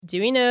Do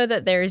we know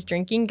that there is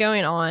drinking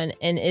going on,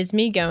 and is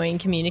me going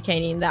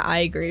communicating that I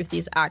agree with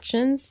these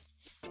actions?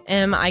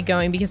 Am I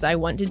going because I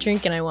want to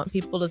drink and I want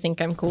people to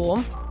think I'm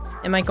cool?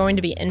 Am I going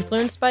to be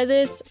influenced by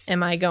this?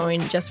 Am I going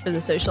just for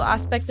the social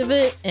aspect of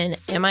it? And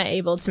am I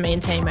able to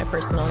maintain my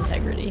personal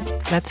integrity?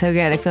 That's so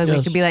good. I feel like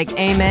we could be like,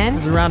 amen.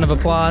 There's a round of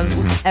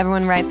applause.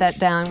 Everyone write that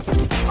down.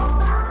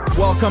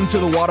 Welcome to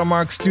the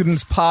Watermark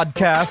Students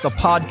Podcast, a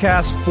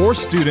podcast for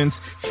students,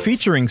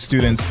 featuring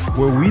students,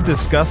 where we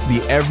discuss the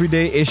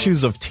everyday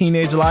issues of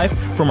teenage life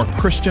from a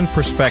Christian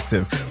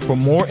perspective. For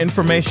more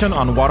information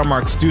on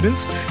Watermark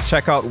students,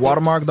 check out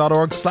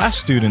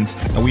watermark.org/students,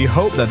 and we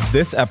hope that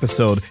this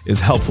episode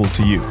is helpful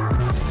to you.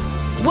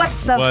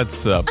 What's up?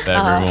 What's up,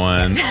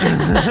 everyone?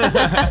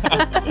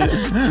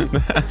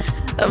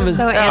 That was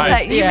so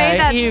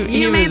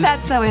you made that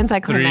so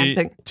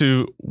anticlimactic. 3,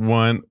 2,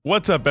 1.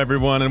 What's up,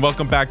 everyone, and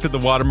welcome back to the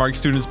Watermark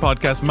Students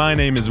Podcast. My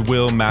name is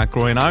Will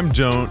McElroy, and I'm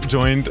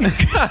joined.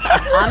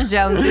 I'm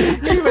Jones.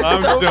 He was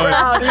so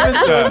proud. He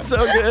was doing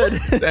so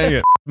good. Dang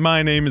it.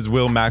 My name is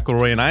Will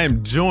McElroy, and I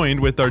am joined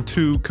with our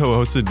two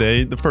co-hosts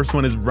today. The first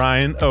one is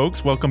Ryan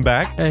Oakes. Welcome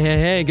back.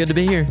 Hey, good to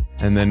be here.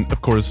 And then,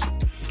 of course,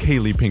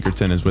 Kaylee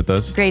Pinkerton is with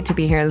us. Great to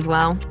be here as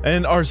well.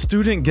 And our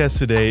student guest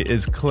today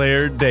is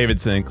Claire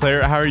Davidson.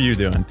 Claire, how are you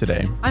doing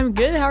today? I'm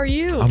good. How are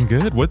you? I'm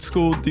good. What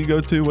school do you go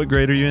to? What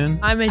grade are you in?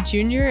 I'm a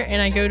junior,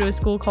 and I go to a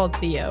school called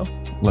Theo.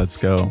 Let's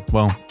go.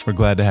 Well, we're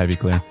glad to have you,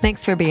 Claire.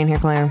 Thanks for being here,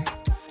 Claire.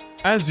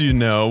 As you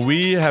know,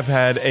 we have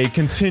had a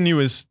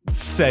continuous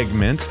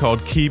segment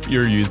called Keep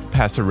Your Youth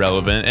Pastor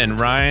Relevant. And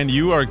Ryan,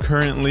 you are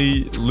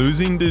currently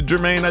losing to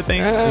Jermaine, I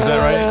think. Is that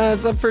right?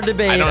 It's up for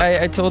debate.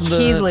 I told the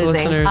He's losing.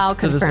 listeners. I'll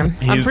confirm.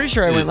 I'm pretty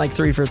sure I went like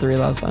 3 for 3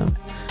 last time.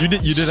 You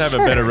did have a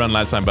better run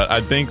last time, but I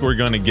think we're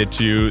going to get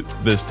you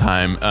this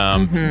time.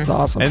 It's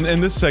awesome. And in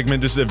this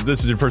segment, just if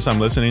this is your first time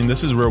listening,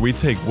 this is where we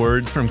take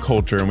words from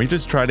culture and we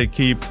just try to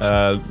keep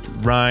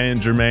Ryan,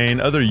 Jermaine,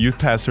 other youth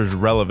pastors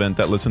relevant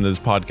that listen to this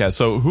podcast.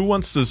 So who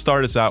wants to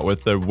start us out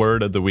with the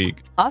word of the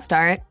week? I'll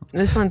start.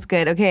 This one's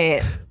good.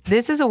 Okay.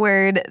 This is a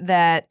word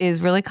that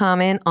is really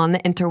common on the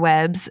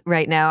interwebs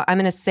right now. I'm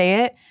going to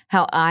say it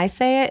how I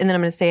say it, and then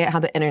I'm going to say it how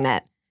the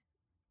internet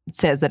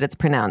says that it's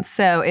pronounced.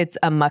 So it's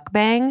a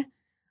mukbang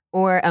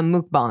or a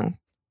mukbang.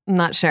 I'm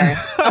not sure.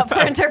 Up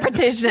for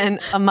interpretation,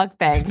 a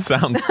mukbang.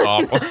 Sounds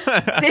awful.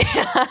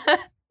 Yeah.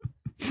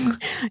 Do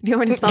you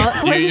want me to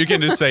spell it? You can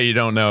just say you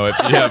don't know if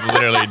you have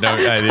literally no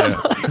idea.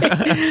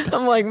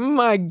 I'm like,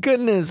 my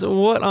goodness,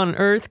 what on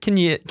earth can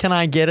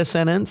I get a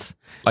sentence?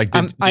 Like,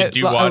 did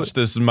you watch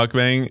this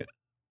mukbang?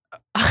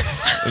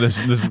 I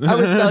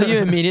would tell you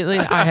immediately.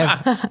 I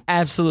have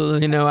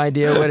absolutely no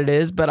idea what it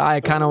is, but I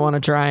kind of want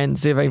to try and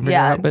see if I can figure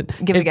it out. But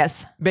give it a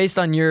guess. Based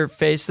on your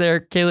face there,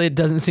 Kaylee, it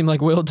doesn't seem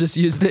like Will just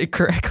used it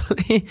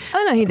correctly.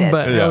 Oh, no, he did.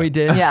 But no, he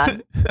did. Yeah.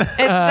 It's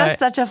just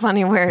such a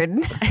funny word.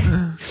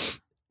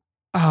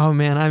 Oh,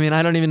 man. I mean,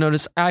 I don't even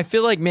notice. I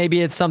feel like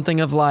maybe it's something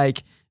of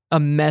like a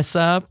mess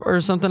up or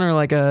something, or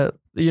like a,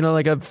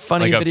 like a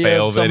funny like video. A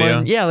fail of someone.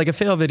 video? Yeah, like a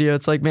fail video.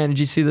 It's like, man, did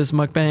you see this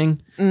mukbang?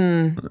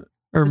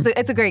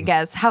 It's a great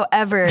guess.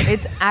 However,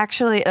 it's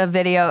actually a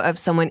video of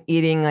someone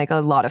eating like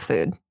a lot of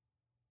food.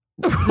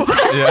 And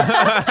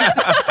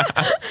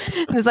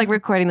it's like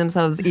recording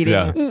themselves eating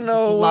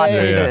lots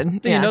of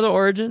food. Do you know the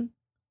origin?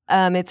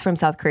 It's from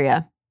South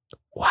Korea.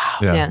 Wow.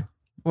 Yeah.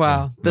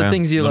 Wow. The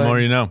things you learn. The more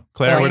you know.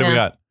 Claire, what do we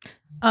got?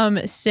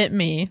 Sent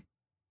me.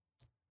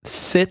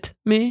 Sit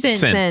me?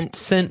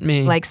 Sent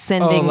me. Like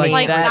sending me.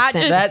 Like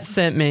that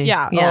sent me.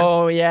 Yeah.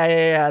 Oh,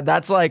 yeah.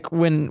 That's like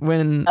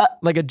when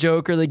like a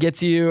joke really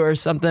gets you or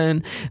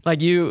something.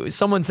 Like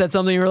someone said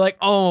something, you were like,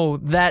 oh,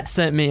 that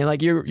sent me.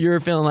 Like you're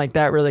feeling like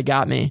that really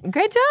got me.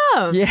 Great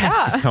job.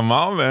 Yes. Yeah. Come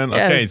on, man.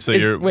 Okay, so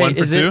you're 1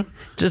 for 2?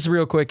 Just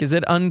real quick, is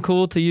it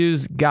uncool to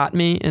use got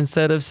me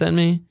instead of sent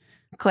me?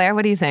 Claire,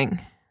 what do you think?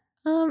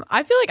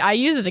 I feel like I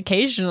use it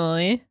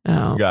occasionally.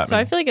 Oh. So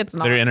I feel like it's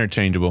not. They're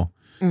interchangeable.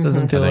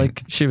 Doesn't feel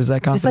like she was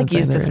that confident. Just like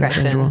use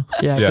discretion.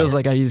 Yeah, it feels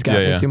like I use got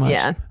me too much.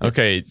 Yeah.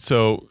 Okay,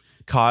 so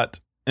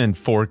caught in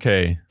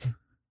 4K.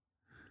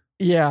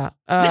 Yeah.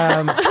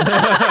 I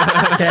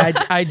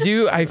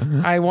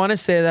want to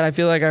say that I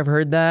feel like I've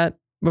heard that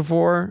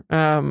before,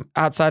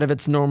 outside of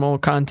its normal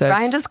context.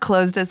 Ryan just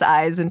closed his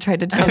eyes and tried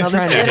to channel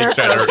this inner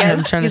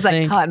focus. He's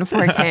like caught in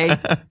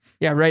 4K.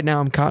 Yeah, right now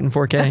I'm caught in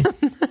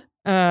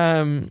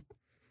 4K.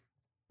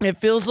 It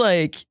feels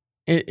like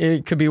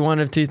it could be one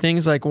of two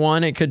things. Like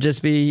one, it could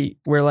just be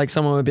where like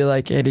someone would be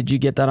like, hey, did you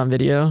get that on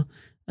video?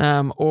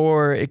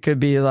 Or it could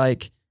be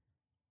like,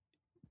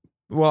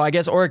 well, I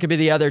guess, or it could be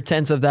the other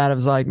tense of that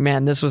of like,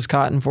 man, this was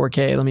caught in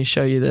 4K. Let me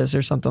show you this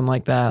or something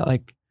like that.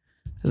 Like,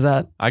 is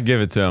that? I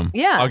give it to him.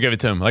 Yeah. I'll give it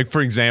to him. Like,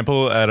 for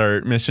example, at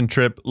our mission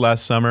trip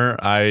last summer,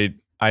 I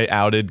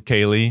outed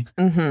Kaylee.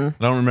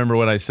 Mm-hmm. I don't remember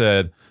what I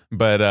said,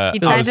 But You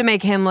tried to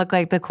make him look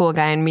like the cool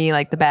guy and me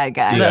like the bad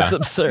guy. Yeah. That's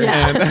absurd.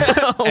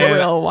 Yeah.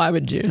 Will, why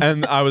would you?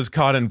 and I was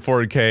caught in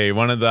 4K.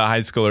 One of the high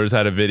schoolers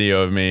had a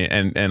video of me,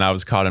 and I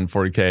was caught in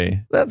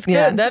 4K. That's good.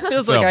 Yeah. That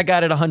feels like So, I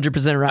got it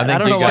 100% right. I I, think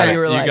don't you know got why it. you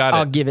were You like, got it.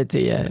 I'll give it to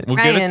you. We'll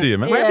give it Ryan, to you,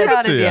 man. we're We'll give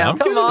proud it to of you. you. I'm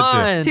Come giving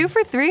it to you. on. 2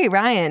 for 3,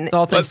 Ryan. It's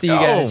all thanks Let's to you go.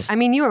 guys. I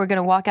mean, you were going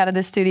to walk out of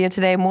the studio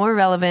today more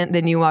relevant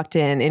than you walked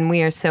in, and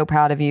we are so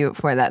proud of you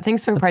for that.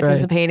 Thanks for That's right.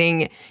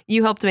 participating.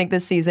 You helped make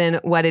this season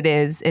what it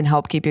is and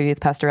help keep your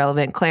youth pastor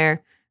relevant.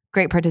 Claire,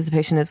 great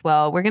participation as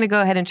well. We're going to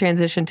go ahead and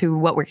transition to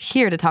what we're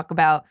here to talk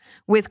about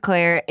with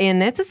Claire.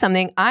 And this is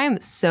something I'm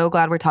so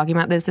glad we're talking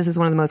about this. This is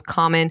one of the most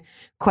common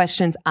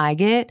questions I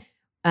get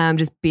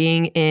just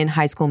being in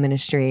high school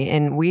ministry.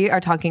 And we are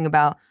talking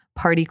about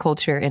party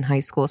culture in high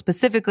school,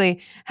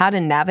 specifically how to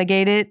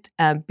navigate it,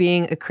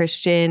 being a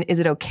Christian. Is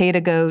it okay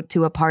to go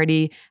to a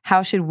party?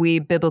 How should we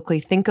biblically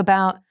think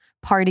about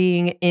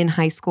partying in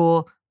high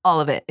school? All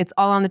of it. It's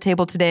all on the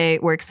table today.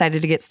 We're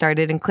excited to get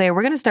started. And Claire,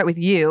 we're going to start with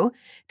you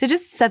to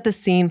just set the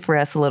scene for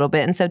us a little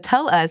bit. And so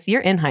tell us,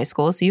 you're in high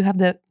school, so you have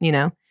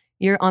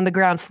you're on the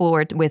ground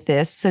floor with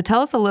this. So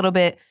tell us a little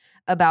bit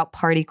about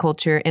party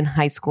culture in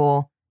high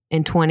school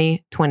in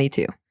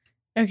 2022.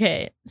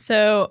 Okay,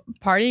 so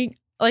party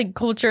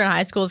culture in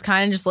high school is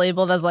kind of just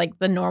labeled as like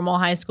the normal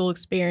high school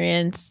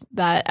experience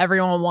that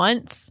everyone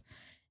wants.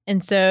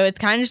 And so it's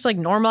kind of just like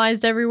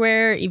normalized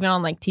everywhere, even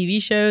on like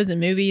TV shows and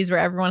movies where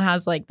everyone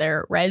has like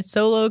their red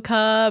Solo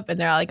cup and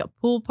they're at like a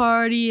pool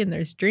party and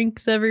there's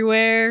drinks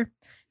everywhere.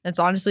 That's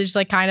honestly just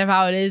like kind of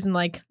how it is in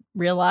like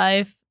real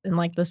life in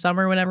like the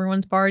summer when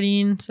everyone's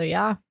partying. So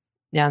yeah.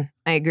 Yeah,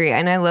 I agree.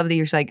 And I love that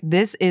you're like,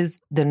 this is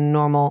the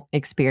normal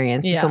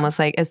experience. It's Yeah. almost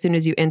like as soon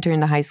as you enter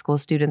into high school,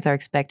 students are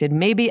expected,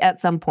 maybe at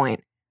some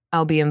point,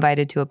 I'll be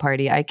invited to a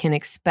party. I can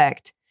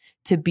expect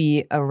to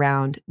be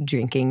around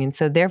drinking. And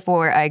so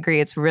therefore, I agree,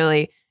 it's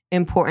really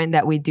important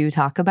that we do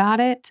talk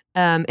about it.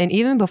 And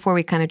even before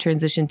we kind of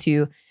transition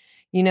to,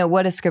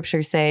 what does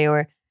scripture say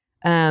or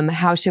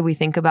how should we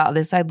think about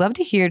this? I'd love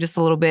to hear just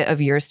a little bit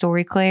of your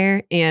story,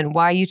 Claire, and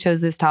why you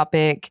chose this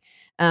topic,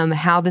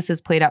 how this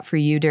has played out for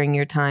you during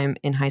your time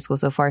in high school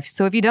so far.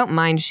 So if you don't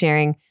mind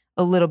sharing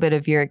a little bit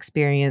of your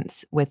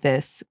experience with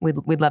this,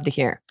 we'd love to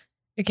hear.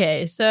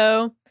 Okay,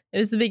 so it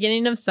was the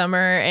beginning of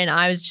summer and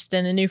I was just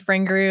in a new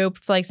friend group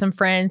with like some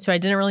friends who I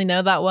didn't really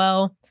know that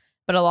well,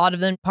 but a lot of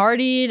them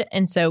partied.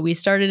 And so we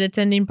started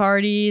attending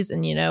parties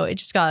and, it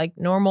just got like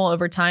normal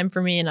over time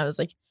for me. And I was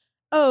like,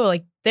 oh,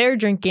 like they're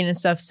drinking and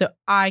stuff, so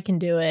I can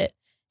do it.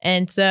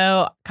 And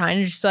so kind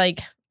of just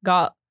like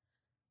got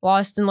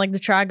lost in like the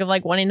track of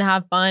like wanting to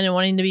have fun and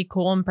wanting to be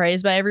cool and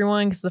praised by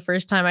everyone. Because the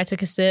first time I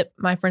took a sip,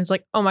 my friend's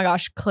like, oh my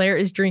gosh, Claire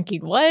is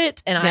drinking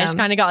what? And I just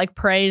kind of got like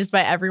praised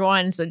by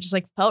everyone. So it just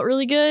like felt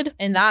really good.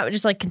 And that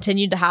just like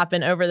continued to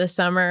happen over the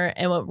summer.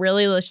 And what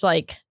really just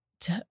like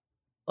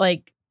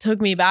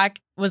took me back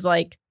was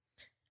like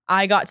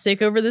I got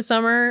sick over the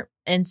summer.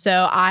 And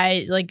so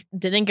I like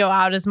didn't go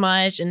out as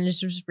much. And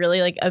this was really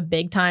like a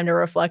big time to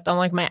reflect on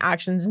like my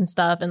actions and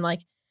stuff. And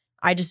like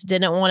I just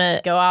didn't want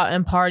to go out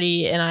and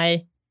party. And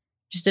I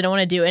just didn't want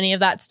to do any of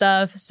that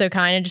stuff. So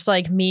kind of just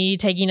like me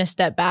taking a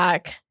step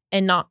back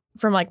and not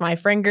from like my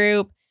friend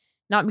group,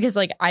 not because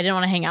like I didn't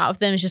want to hang out with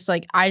them. It's just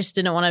like I just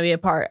didn't want to be a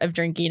part of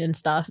drinking and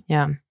stuff.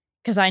 Yeah.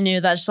 Because I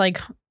knew that just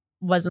like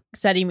wasn't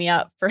setting me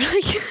up for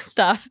like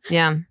stuff.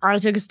 Yeah. I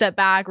took a step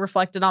back,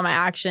 reflected on my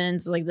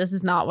actions. Like, this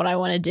is not what I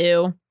want to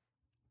do.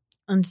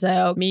 And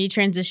so me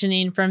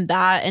transitioning from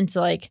that into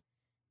like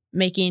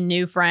making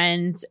new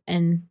friends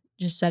and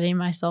just setting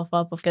myself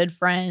up with good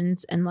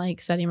friends and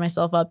like setting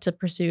myself up to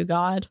pursue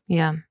God.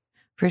 Yeah,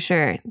 for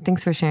sure.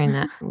 Thanks for sharing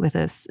that with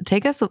us.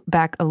 Take us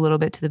back a little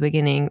bit to the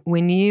beginning.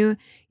 When you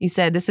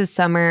said this is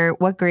summer,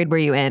 what grade were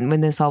you in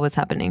when this all was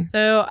happening?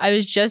 So I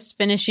was just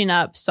finishing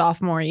up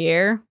sophomore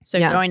year. So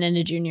going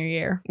into junior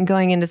year.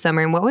 Going into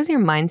summer. And what was your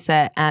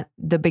mindset at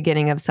the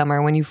beginning of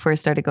summer when you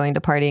first started going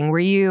to partying? Were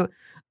you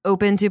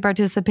open to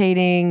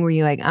participating? Were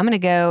you like, I'm going to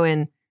go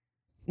and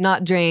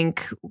not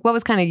drink? What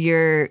was kind of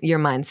your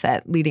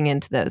mindset leading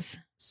into those?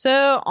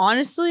 So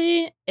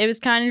honestly, it was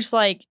kind of just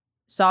like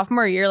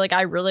sophomore year, like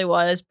I really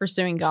was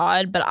pursuing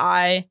God, but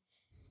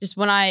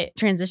when I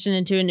transitioned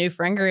into a new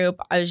friend group,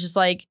 I was just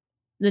like,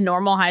 the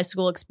normal high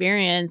school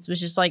experience was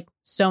just like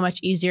so much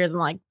easier than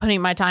like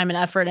putting my time and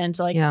effort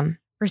into like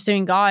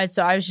pursuing God.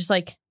 So I was just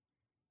like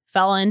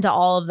fell into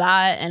all of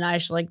that, and I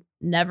just like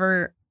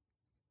never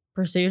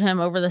pursued him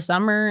over the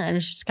summer. And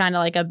it's just kind of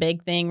like a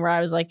big thing where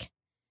I was like,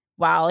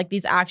 wow, like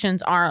these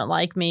actions aren't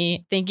like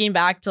me. Thinking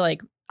back to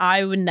like,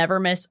 I would never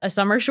miss a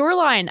summer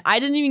shoreline. I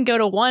didn't even go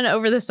to one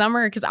over the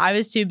summer because I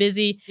was too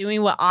busy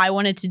doing what I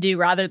wanted to do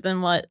rather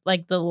than what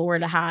like the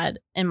Lord had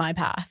in my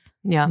path.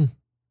 Yeah.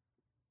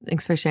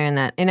 Thanks for sharing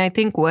that. And I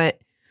think what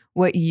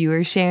you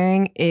are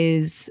sharing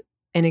is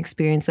an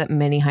experience that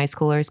many high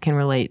schoolers can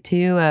relate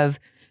to, of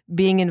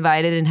being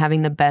invited and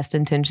having the best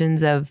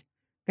intentions of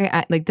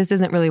like, this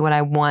isn't really what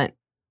I want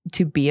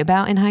to be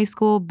about in high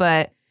school,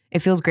 but it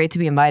feels great to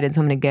be invited.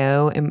 So I'm going to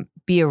go and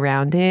be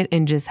around it,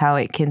 and just how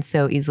it can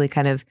so easily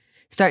kind of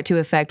start to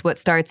affect what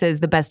starts as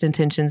the best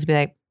intentions. Be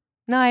like,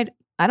 no, I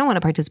don't want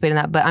to participate in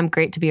that, but I'm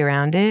great to be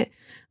around it,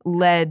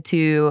 led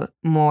to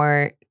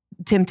more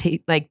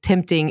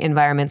tempting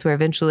environments where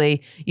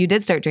eventually you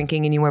did start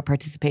drinking and you were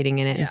participating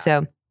in it. Yeah. And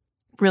so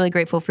really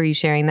grateful for you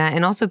sharing that,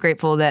 and also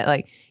grateful that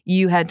like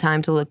you had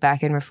time to look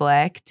back and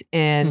reflect,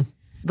 and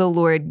the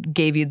Lord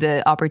gave you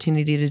the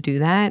opportunity to do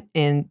that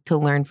and to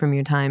learn from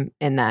your time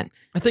in that.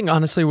 I think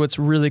honestly what's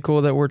really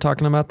cool that we're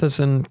talking about this,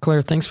 and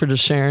Claire, thanks for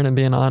just sharing and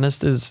being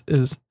honest, is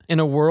in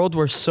a world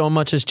where so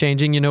much is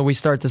changing. You know, we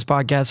start this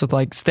podcast with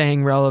like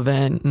staying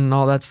relevant and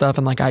all that stuff,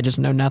 and like I just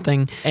know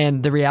nothing.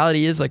 And the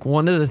reality is like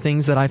one of the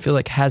things that I feel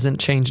like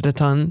hasn't changed a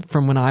ton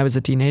from when I was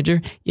a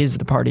teenager is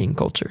the partying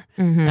culture.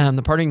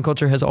 The partying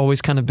culture has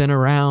always kind of been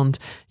around,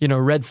 you know,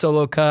 red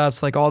Solo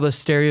cups, like all the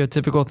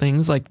stereotypical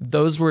things. Like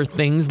those were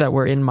things that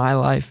were in my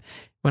life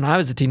when I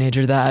was a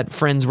teenager that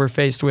friends were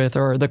faced with,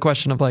 or the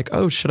question of like,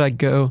 oh, should I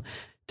go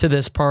to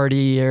this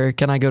party, or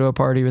can I go to a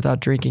party without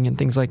drinking, and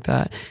things like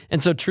that.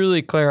 And so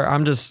truly, Claire,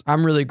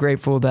 I'm really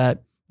grateful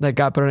that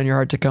God put it on your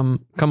heart to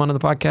come onto the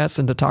podcast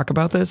and to talk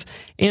about this,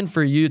 and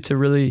for you to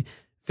really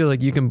feel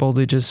like you can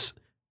boldly just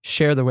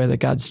share the way that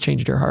God's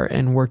changed your heart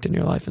and worked in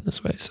your life in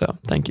this way. So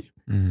thank you.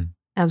 Mm-hmm.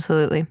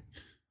 Absolutely.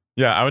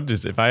 Yeah, I would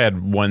just, if I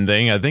had one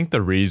thing, I think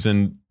the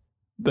reason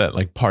that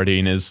like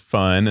partying is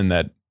fun and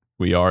that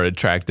we are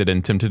attracted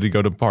and tempted to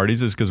go to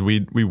parties is because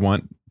we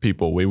want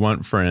people, we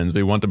want friends,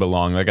 we want to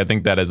belong. Like I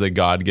think that is a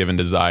God-given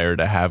desire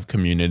to have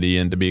community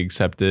and to be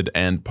accepted,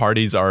 and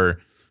parties are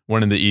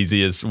one of the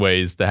easiest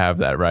ways to have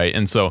that, right?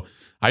 And so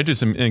I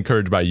just am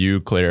encouraged by you,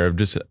 Claire, of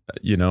just,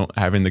 you know,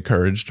 having the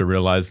courage to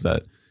realize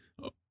that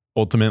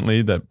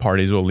ultimately that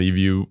parties will leave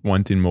you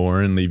wanting more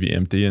and leave you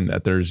empty, and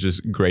that there's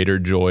just greater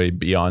joy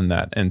beyond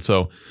that. And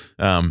so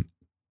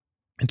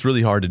it's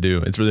really hard to do.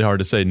 It's really hard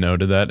to say no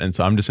to that. And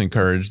so I'm just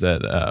encouraged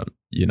that,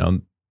 you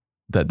know,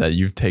 that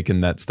you've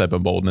taken that step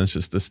of boldness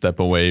just to step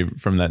away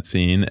from that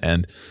scene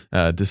and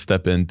to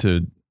step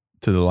into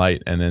the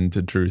light and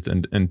into truth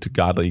and into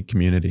godly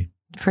community.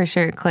 For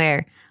sure,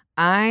 Claire.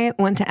 I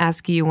want to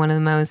ask you one of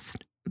the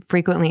most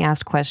frequently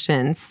asked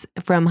questions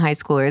from high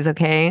schoolers,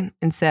 okay?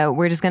 And so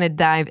we're just going to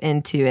dive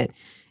into it.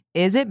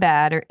 Is it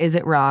bad or is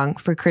it wrong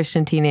for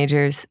Christian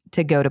teenagers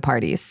to go to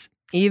parties,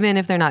 even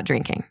if they're not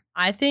drinking?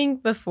 I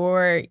think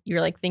before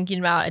you're like thinking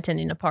about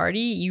attending a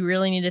party, you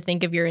really need to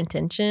think of your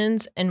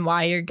intentions and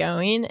why you're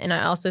going. And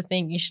I also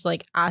think you should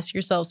like ask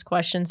yourselves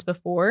questions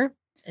before.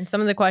 And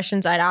some of the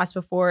questions I'd ask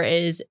before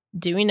is,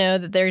 do we know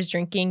that there's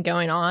drinking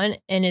going on?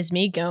 And is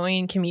me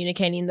going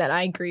communicating that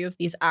I agree with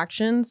these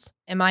actions?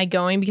 Am I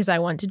going because I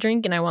want to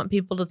drink and I want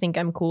people to think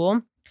I'm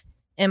cool?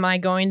 Am I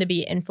going to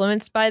be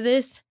influenced by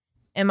this?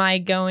 Am I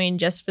going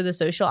just for the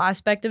social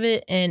aspect of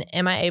it? And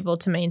am I able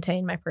to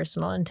maintain my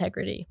personal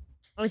integrity?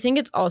 I think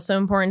it's also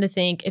important to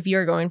think, if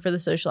you're going for the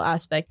social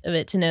aspect of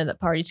it, to know that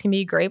parties can be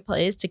a great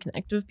place to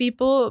connect with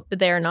people, but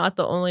they are not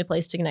the only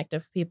place to connect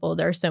with people.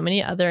 There are so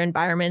many other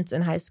environments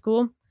in high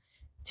school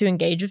to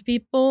engage with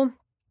people.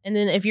 And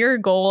then if your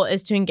goal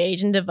is to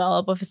engage and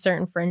develop with a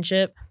certain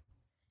friendship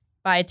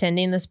by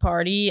attending this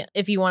party,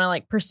 if you want to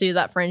like pursue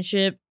that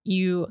friendship,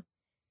 you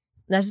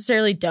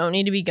necessarily don't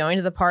need to be going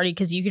to the party,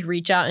 because you could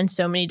reach out in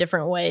so many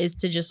different ways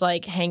to just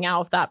like hang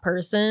out with that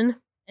person.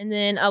 And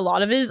then a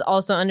lot of it is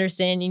also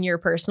understanding your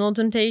personal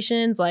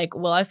temptations. Like,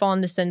 will I fall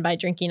into sin by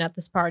drinking at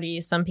this party?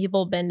 Some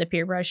people bend to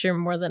peer pressure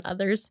more than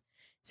others.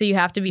 So you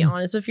have to be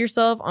honest with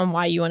yourself on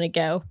why you want to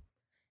go.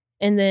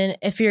 And then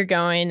if you're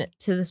going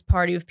to this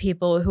party with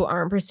people who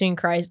aren't pursuing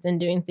Christ and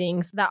doing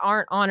things that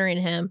aren't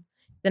honoring him,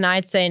 then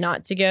I'd say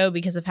not to go,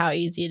 because of how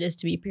easy it is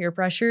to be peer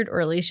pressured,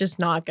 or at least just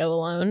not go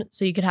alone.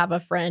 So you could have a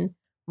friend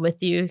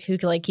with you who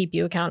could like keep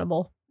you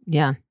accountable.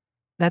 Yeah.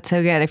 That's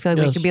so good. I feel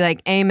like we could be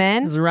like,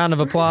 amen. This is a round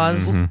of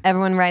applause. Mm-hmm.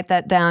 Everyone write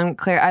that down.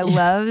 Claire, I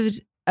loved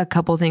a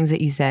couple things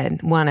that you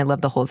said. One, I love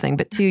the whole thing.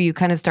 But two, you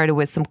kind of started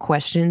with some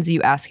questions you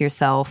ask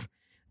yourself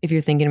if you're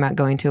thinking about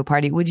going to a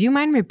party. Would you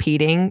mind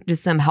repeating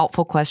just some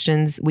helpful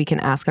questions we can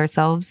ask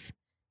ourselves?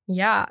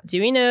 Yeah. Do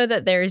we know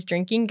that there is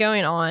drinking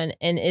going on?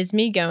 And is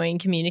me going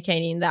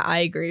communicating that I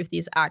agree with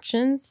these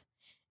actions?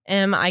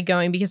 Am I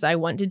going because I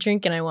want to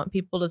drink and I want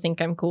people to think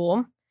I'm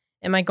cool?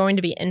 Am I going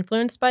to be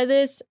influenced by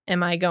this?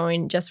 Am I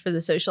going just for the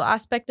social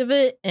aspect of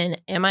it?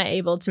 And am I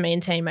able to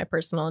maintain my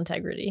personal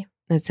integrity?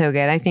 That's so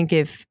good. I think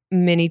if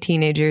many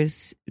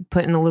teenagers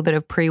put in a little bit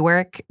of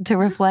pre-work to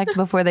reflect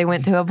before they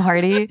went to a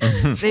party,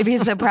 they'd be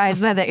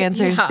surprised by the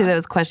answers to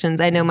those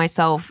questions. I know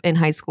myself in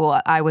high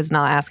school, I was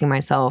not asking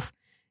myself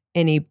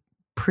any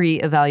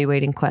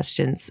pre-evaluating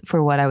questions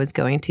for what I was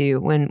going to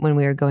when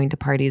we were going to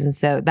parties. And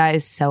so that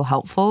is so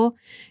helpful.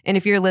 And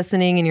if you're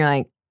listening and you're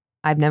like,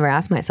 I've never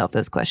asked myself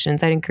those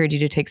questions, I'd encourage you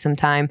to take some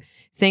time,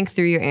 think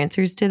through your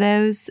answers to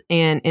those,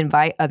 and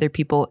invite other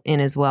people in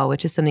as well,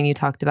 which is something you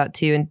talked about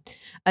too. And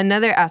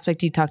another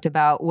aspect you talked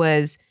about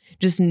was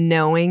just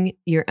knowing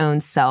your own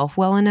self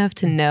well enough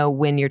to know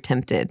when you're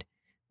tempted,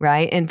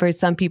 right? And for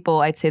some people,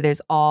 I'd say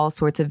there's all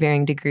sorts of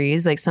varying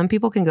degrees. Like some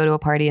people can go to a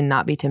party and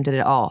not be tempted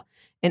at all.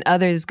 And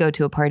others go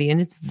to a party and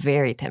it's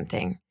very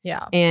tempting.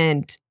 Yeah.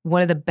 And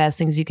one of the best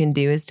things you can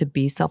do is to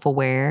be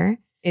self-aware.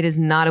 It is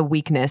not a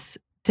weakness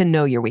to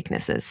know your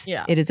weaknesses.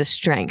 Yeah. It is a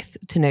strength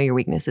to know your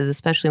weaknesses,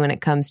 especially when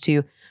it comes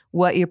to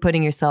what you're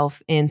putting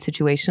yourself in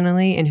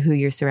situationally and who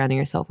you're surrounding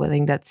yourself with. I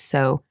think that's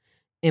so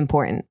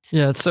important.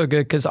 Yeah, it's so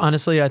good because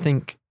honestly, I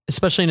think,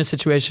 especially in a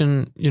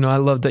situation, I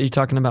love that you're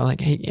talking about like,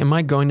 hey, am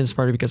I going to this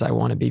party because I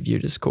want to be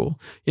viewed as cool?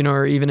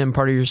 Or even in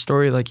part of your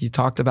story, like you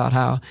talked about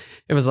how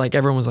it was like,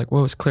 everyone was like,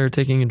 whoa, is Claire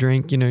taking a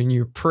drink? And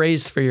you're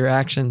praised for your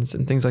actions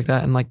and things like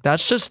that. And like,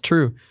 that's just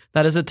true.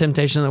 That is a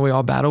temptation that we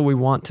all battle. We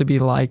want to be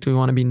liked. We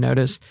want to be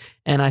noticed.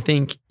 And I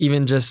think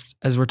even just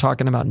as we're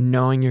talking about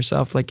knowing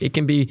yourself, like it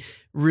can be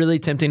really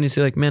tempting to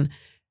say like, man,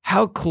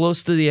 how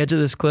close to the edge of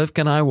this cliff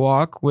can I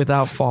walk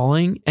without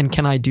falling? And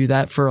can I do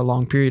that for a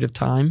long period of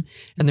time?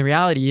 And the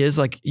reality is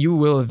like you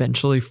will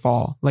eventually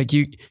fall. Like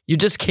you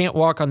just can't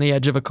walk on the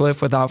edge of a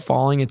cliff without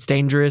falling. It's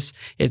dangerous.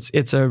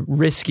 It's a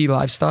risky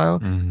lifestyle.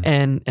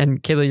 Mhm.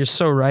 And Kayla, you're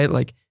so right.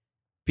 Like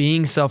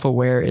being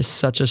self-aware is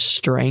such a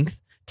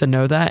strength to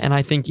know that. And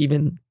I think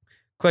even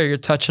Claire, you're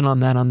touching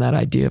on that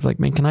idea of like,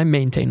 man, can I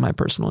maintain my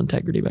personal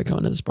integrity by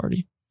going to this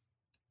party?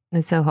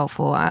 It's so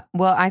helpful.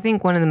 I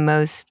think one of the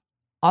most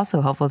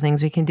also helpful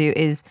things we can do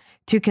is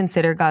to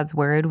consider God's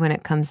word when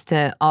it comes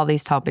to all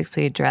these topics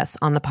we address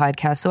on the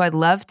podcast. So I'd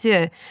love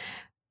to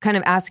kind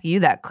of ask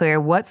you that,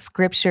 Claire. What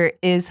scripture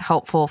is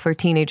helpful for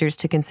teenagers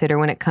to consider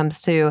when it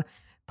comes to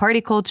party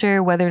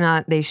culture, whether or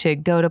not they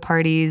should go to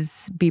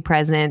parties, be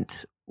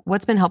present?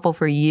 What's been helpful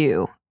for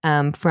you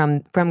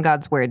from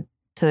God's word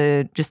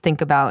to just think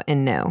about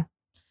and know?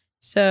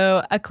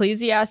 So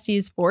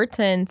Ecclesiastes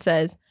 4:10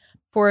 says,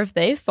 "For if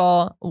they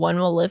fall, one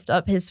will lift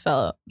up his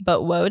fellow.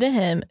 But woe to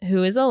him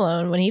who is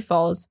alone when he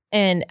falls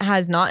and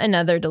has not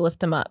another to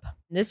lift him up."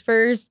 This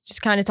verse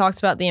just kind of talks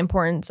about the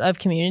importance of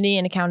community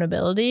and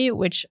accountability,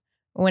 which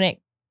when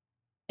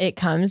it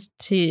comes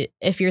to,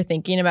 if you're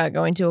thinking about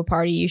going to a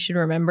party, you should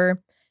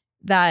remember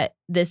that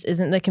this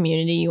isn't the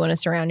community you want to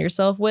surround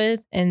yourself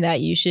with, and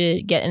that you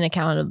should get an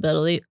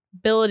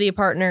accountability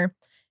partner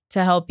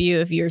to help you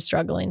if you're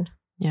struggling.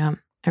 Yeah,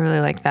 I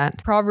really like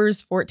that.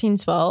 Proverbs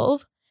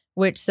 14:12,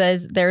 which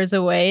says, "There is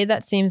a way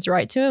that seems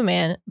right to a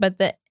man, but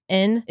the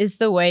end is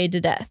the way to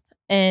death."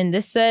 And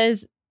this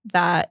says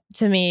that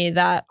to me,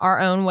 that our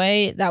own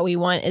way that we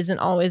want isn't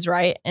always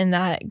right, and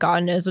that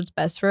God knows what's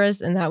best for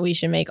us, and that we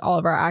should make all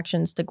of our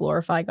actions to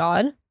glorify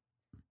God.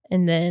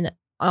 And then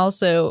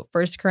also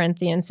 1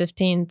 Corinthians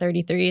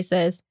 15:33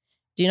 says,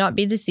 "Do not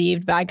be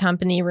deceived. Bad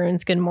company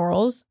ruins good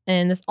morals."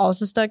 And this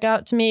also stuck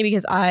out to me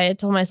because I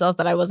told myself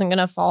that I wasn't going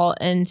to fall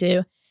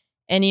into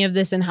any of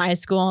this in high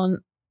school.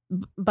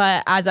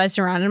 But as I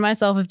surrounded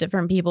myself with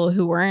different people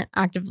who weren't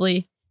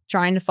actively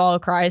trying to follow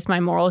Christ, my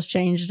morals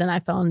changed and I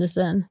fell into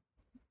sin.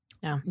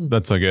 Yeah.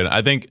 That's so good.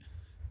 I think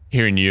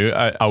hearing you,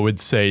 I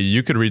would say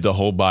you could read the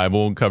whole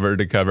Bible cover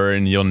to cover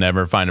and you'll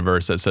never find a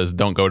verse that says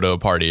don't go to a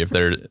party if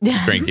they're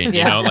drinking.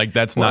 Yeah. Like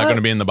that's not going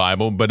to be in the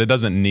Bible, but it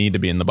doesn't need to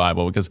be in the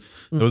Bible because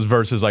those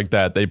verses like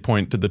that, they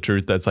point to the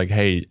truth that's like,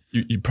 hey,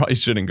 you probably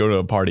shouldn't go to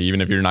a party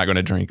even if you're not going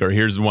to drink. Or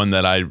here's one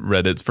that I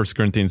read. It's 1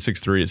 Corinthians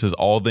 6:3. It says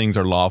all things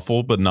are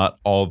lawful, but not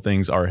all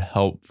things are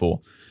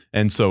helpful.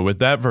 And so with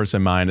that verse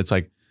in mind, it's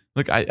like,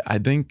 look, I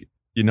think,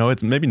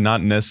 it's maybe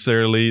not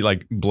necessarily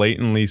like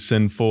blatantly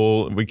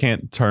sinful. We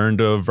can't turn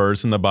to a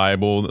verse in the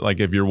Bible,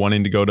 like if you're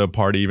wanting to go to a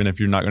party, even if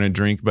you're not going to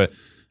drink. But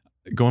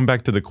going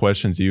back to the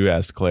questions you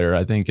asked, Claire,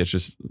 I think it's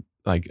just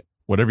like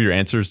whatever your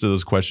answers to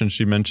those questions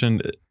she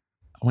mentioned,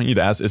 I want you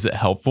to ask, is it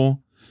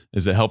helpful?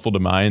 Is it helpful to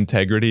my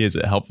integrity? Is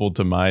it helpful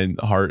to my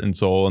heart and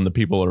soul and the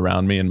people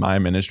around me in my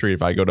ministry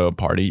if I go to a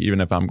party, even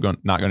if I'm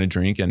not going to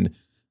drink? And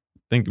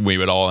I think we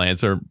would all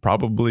answer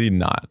probably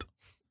not.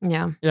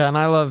 Yeah. Yeah, and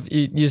I love,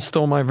 you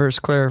stole my verse,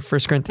 Claire,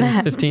 1 Corinthians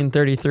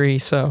 15:33.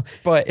 So,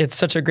 but it's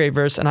such a great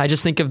verse. And I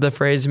just think of the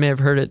phrase, you may have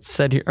heard it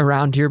said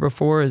around here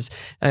before, is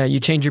you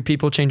change your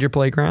people, change your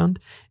playground.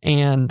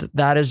 And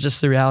that is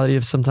just the reality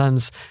of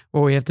sometimes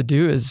what we have to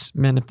do is,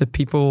 man, if the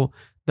people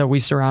that we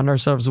surround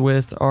ourselves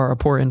with are a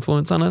poor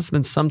influence on us,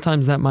 then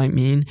sometimes that might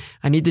mean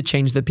I need to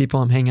change the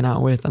people I'm hanging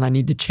out with, and I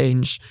need to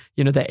change,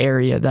 the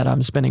area that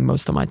I'm spending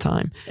most of my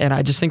time. And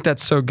I just think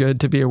that's so good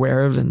to be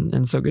aware of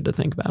and so good to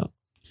think about.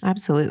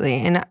 Absolutely.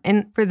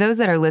 And for those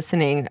that are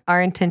listening,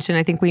 our intention,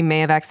 I think we may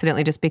have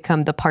accidentally just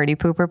become the party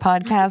pooper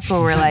podcast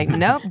where we're like,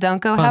 nope,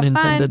 don't go have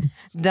fun.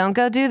 Don't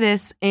go do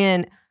this.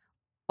 And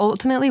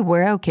ultimately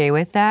we're okay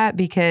with that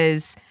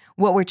because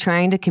what we're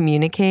trying to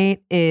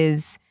communicate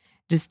is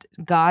just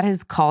God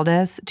has called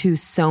us to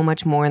so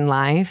much more in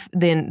life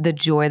than the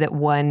joy that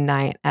one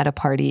night at a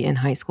party in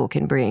high school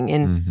can bring.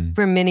 And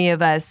for many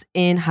of us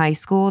in high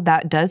school,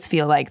 that does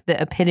feel like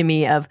the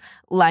epitome of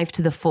life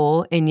to the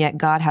full. And yet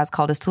God has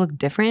called us to look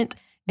different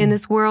in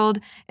this world,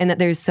 and that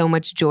there's so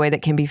much joy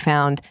that can be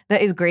found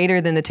that is greater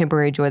than the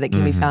temporary joy that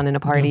can be found in a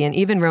party. Yeah. And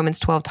even Romans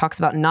 12 talks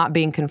about not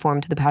being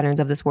conformed to the patterns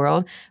of this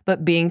world,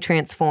 but being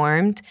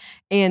transformed.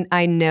 And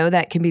I know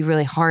that can be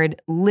really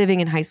hard living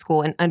in high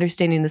school and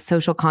understanding the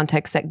social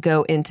context that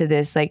go into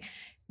this. Like,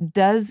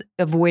 does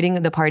avoiding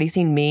the party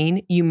scene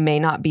mean you may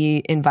not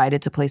be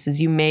invited to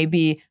places? You may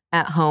be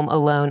at home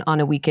alone on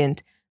a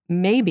weekend,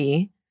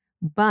 maybe,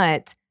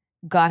 but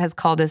God has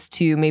called us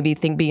to maybe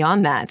think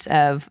beyond that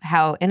of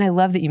how, and I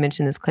love that you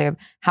mentioned this, Claire,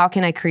 how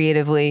can I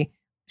creatively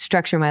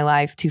structure my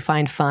life to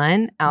find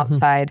fun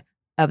outside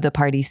of the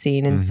party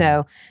scene? And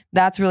so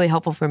that's really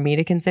helpful for me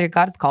to consider.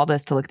 God has called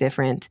us to look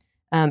different.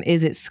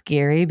 Is it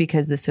scary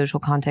because the social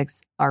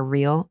contexts are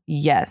real?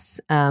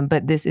 Yes.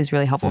 But this is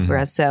really helpful for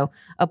us. So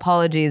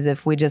apologies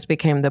if we just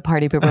became the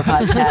Party Pooper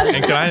podcast.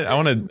 And I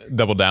want to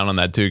double down on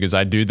that too, because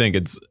I do think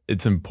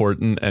it's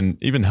important and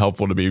even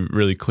helpful to be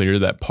really clear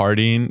that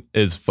partying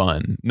is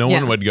fun. No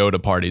one would go to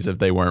parties if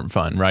they weren't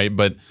fun, right?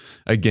 But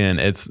again,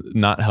 it's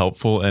not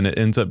helpful and it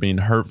ends up being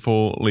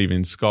hurtful,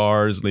 leaving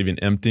scars, leaving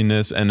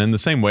emptiness. And in the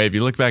same way, if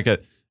you look back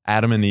at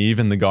Adam and Eve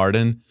in the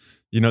garden,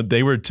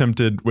 they were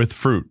tempted with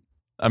fruit.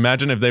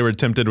 Imagine if they were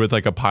tempted with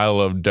like a pile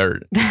of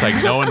dirt. It's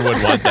like no one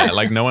would want that.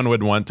 Like no one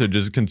would want to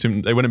just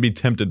consume. They wouldn't be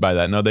tempted by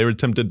that. No, they were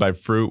tempted by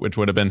fruit, which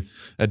would have been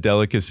a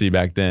delicacy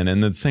back then.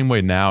 And the same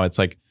way now, it's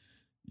like,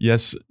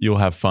 yes, you'll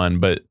have fun,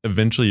 but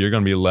eventually you're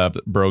going to be left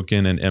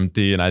broken and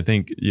empty. And I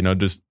think,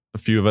 just a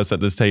few of us at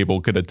this table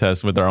could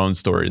attest with our own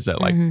stories that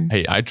like,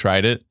 hey, I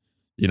tried it,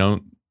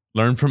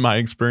 learn from my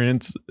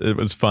experience. It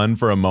was fun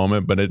for a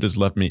moment, but it just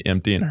left me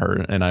empty and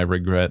hurt. And I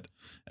regret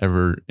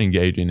ever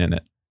engaging in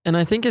it. And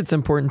I think it's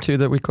important too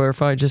that we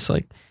clarify just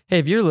like, hey,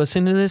 if you're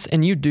listening to this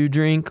and you do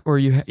drink or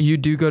you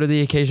do go to the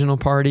occasional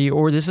party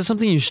or this is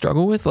something you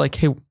struggle with, like,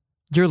 hey,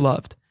 you're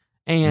loved.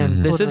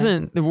 And this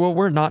isn't, what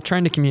we're not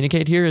trying to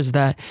communicate here is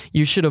that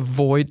you should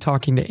avoid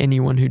talking to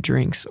anyone who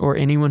drinks or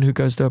anyone who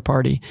goes to a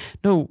party.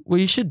 No, what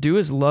you should do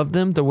is love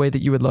them the way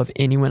that you would love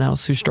anyone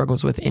else who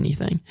struggles with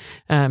anything.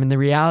 And the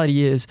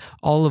reality is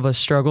all of us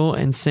struggle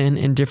and sin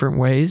in different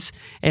ways.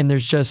 And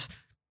there's just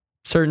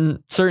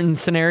certain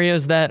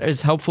scenarios that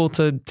is helpful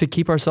to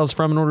keep ourselves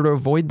from in order to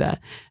avoid that.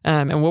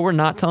 And what we're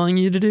not telling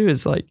you to do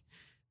is like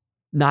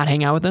not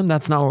hang out with them.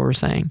 That's not what we're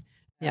saying.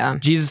 Yeah.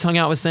 Jesus hung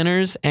out with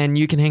sinners and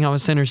you can hang out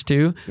with sinners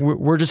too.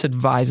 We're just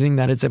advising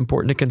that it's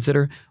important to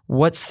consider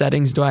what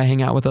settings do I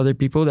hang out with other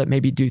people that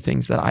maybe do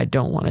things that I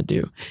don't want to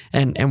do.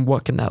 And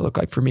what can that look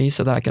like for me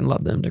so that I can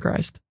love them to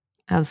Christ?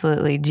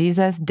 Absolutely.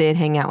 Jesus did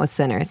hang out with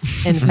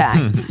sinners. In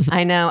fact,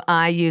 I know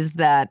I used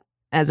that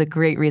as a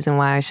great reason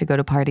why I should go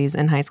to parties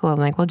in high school. I'm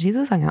like, well,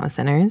 Jesus hung out with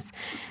sinners.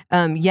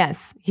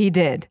 Yes, he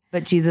did.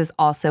 But Jesus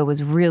also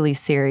was really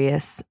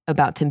serious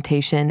about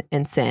temptation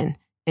and sin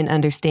and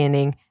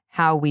understanding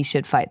how we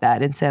should fight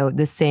that. And so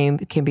the same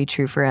can be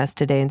true for us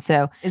today. And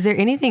so is there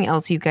anything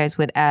else you guys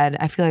would add?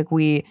 I feel like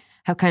we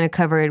have kind of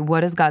covered what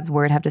does God's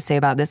word have to say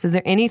about this? Is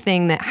there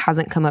anything that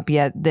hasn't come up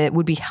yet that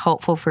would be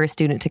helpful for a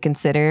student to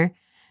consider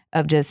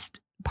of just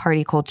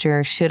party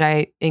culture? Should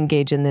I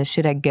engage in this?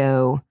 Should I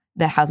go?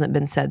 That hasn't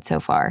been said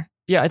so far.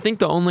 Yeah, I think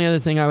the only other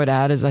thing I would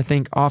add is I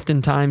think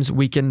oftentimes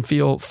we can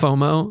feel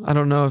FOMO. I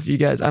don't know if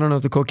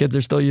the cool kids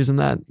are still using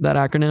that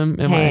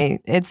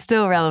acronym. It's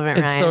still relevant,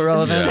 It's Ryan. still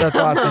relevant. That's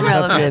awesome.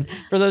 That's good.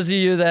 For those of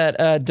you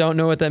that don't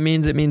know what that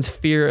means, it means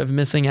fear of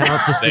missing out,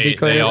 just to be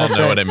clear. They all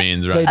know what it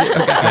means, right? They do.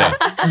 Okay. Yeah.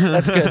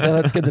 That's good.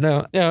 That's good to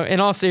know. In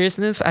all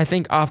seriousness, I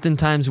think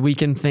oftentimes we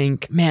can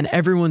think, man,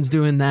 everyone's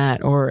doing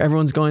that or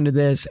everyone's going to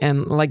this.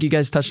 And like you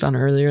guys touched on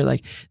earlier,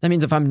 like that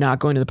means if I'm not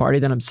going to the party,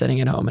 then I'm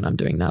sitting at home and I'm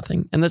doing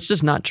nothing. And that's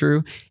just not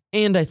true.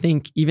 And I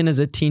think even as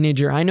a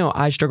teenager, I know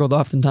I struggled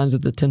oftentimes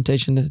with the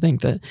temptation to think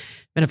that,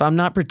 man, if I'm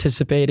not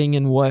participating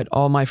in what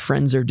all my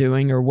friends are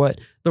doing or what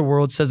the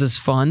world says is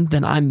fun,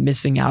 then I'm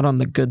missing out on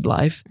the good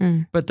life.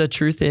 But the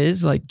truth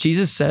is, like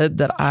Jesus said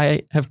that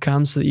I have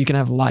come so that you can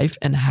have life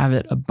and have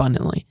it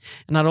abundantly.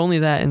 And not only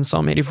that, in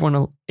Psalm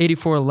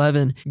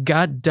 84:11,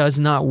 God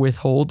does not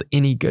withhold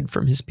any good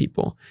from his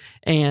people.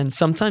 And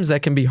sometimes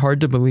that can be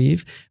hard to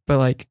believe, but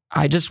like,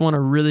 I just want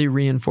to really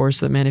reinforce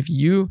that, man, if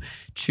you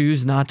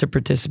choose not to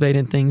participate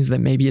in things that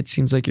maybe it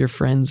seems like your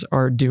friends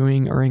are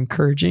doing or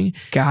encouraging,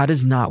 God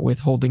is not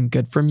withholding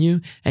good from you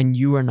and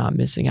you are not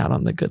missing out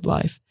on the good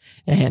life.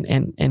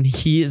 And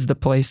he is the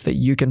place that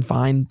you can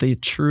find the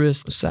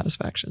truest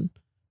satisfaction.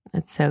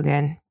 That's so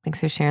good. Thanks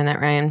for sharing that,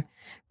 Ryan.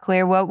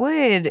 Claire,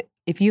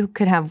 if you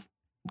could have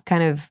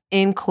kind of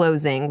in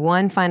closing,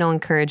 one final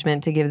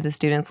encouragement to give the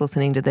students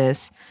listening to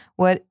this,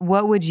 what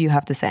would you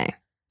have to say?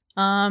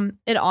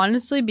 It'd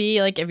honestly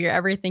be like if you're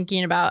ever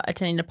thinking about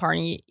attending a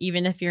party,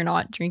 even if you're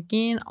not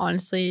drinking,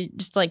 honestly,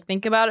 just like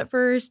think about it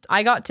first.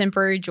 I got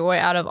temporary joy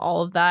out of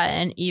all of that.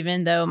 And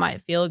even though it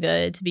might feel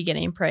good to be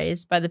getting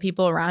praised by the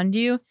people around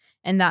you,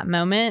 in that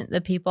moment, the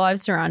people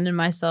I've surrounded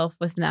myself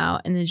with now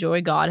and the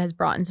joy God has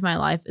brought into my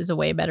life is a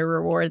way better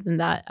reward than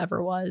that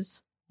ever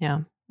was.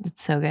 Yeah,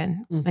 it's so good.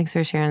 Thanks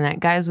for sharing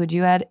that. Guys, would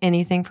you add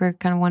anything for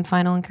kind of one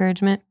final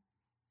encouragement?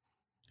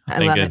 I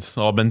think it's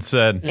all been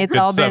said. It's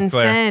all been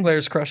said.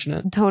 Claire's crushing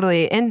it.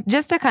 Totally. And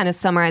just to kind of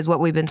summarize what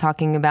we've been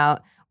talking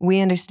about, we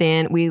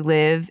understand we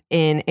live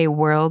in a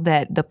world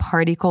that the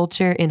party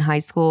culture in high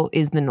school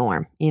is the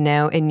norm,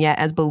 and yet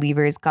as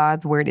believers,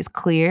 God's word is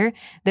clear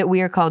that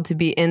we are called to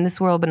be in this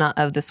world, but not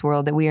of this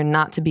world, that we are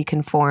not to be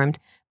conformed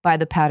by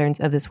the patterns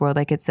of this world,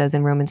 like it says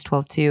in Romans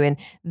 12:2. And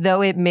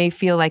though it may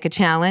feel like a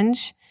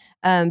challenge,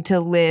 to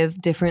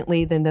live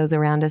differently than those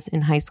around us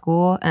in high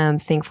school.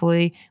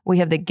 Thankfully, we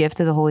have the gift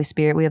of the Holy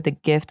Spirit. We have the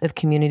gift of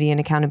community and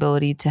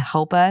accountability to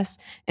help us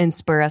and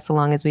spur us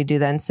along as we do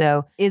that. And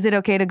so is it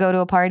okay to go to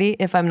a party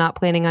if I'm not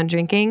planning on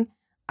drinking?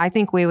 I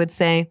think we would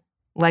say,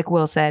 like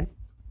Will said,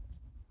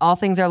 all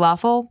things are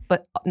lawful,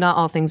 but not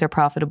all things are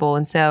profitable.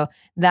 And so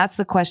that's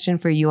the question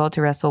for you all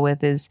to wrestle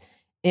with is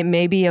it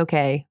may be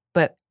okay,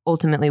 but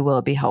ultimately will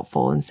it be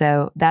helpful? And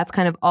so that's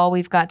kind of all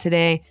we've got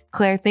today.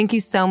 Claire, thank you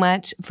so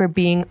much for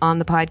being on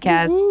the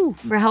podcast,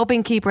 for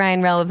helping keep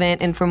Ryan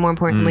relevant, and for more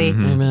importantly,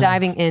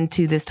 diving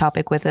into this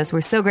topic with us.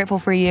 We're so grateful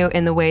for you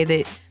in the way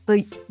that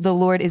the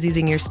Lord is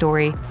using your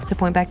story to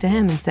point back to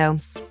him. And so,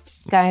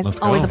 guys,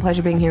 always a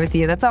pleasure being here with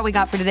you. That's all we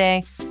got for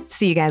today.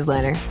 See you guys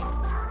later.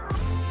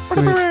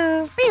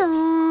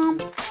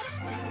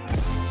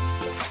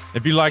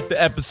 If you liked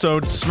the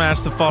episode, smash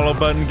the follow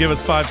button, give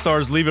us 5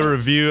 stars, leave a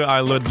review.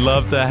 I would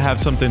love to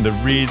have something to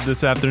read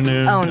this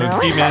afternoon. Oh, no.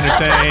 Keep me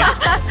entertained.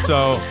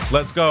 So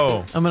let's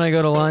go. I'm going to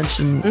go to lunch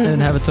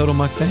and have a total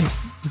mukbang.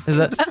 Is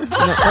that?